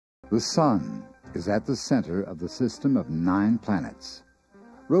The Sun is at the center of the system of 9 planets,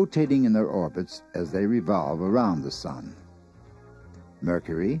 rotating in their orbits as they revolve around the Sun.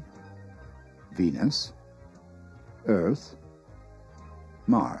 Mercury, Venus, Earth,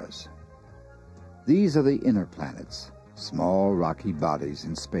 Mars. These are the inner planets, small rocky bodies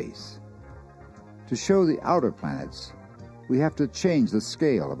in space. To show the outer planets, we have to change the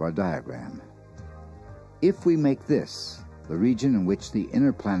scale of our diagram. If we make this the region in which the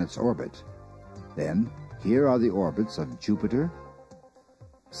inner planets orbit, then here are the orbits of Jupiter,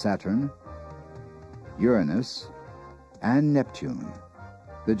 Saturn, Uranus, and Neptune,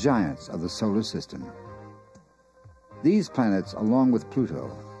 the giants of the solar system. These planets, along with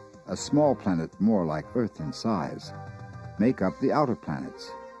Pluto, a small planet more like Earth in size, make up the outer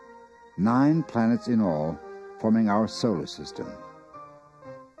planets. 9 planets in all, forming our solar system.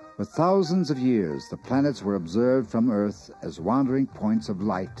 For thousands of years, the planets were observed from Earth as wandering points of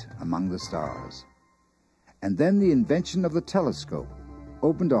light among the stars. And then the invention of the telescope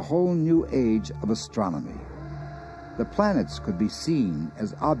opened a whole new age of astronomy. The planets could be seen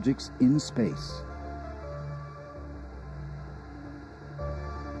as objects in space.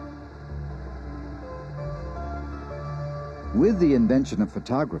 With the invention of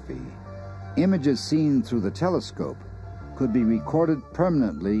photography, images seen through the telescope could be recorded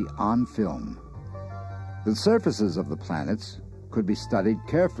permanently on film. The surfaces of the planets could be studied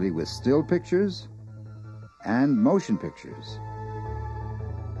carefully with still pictures and motion pictures.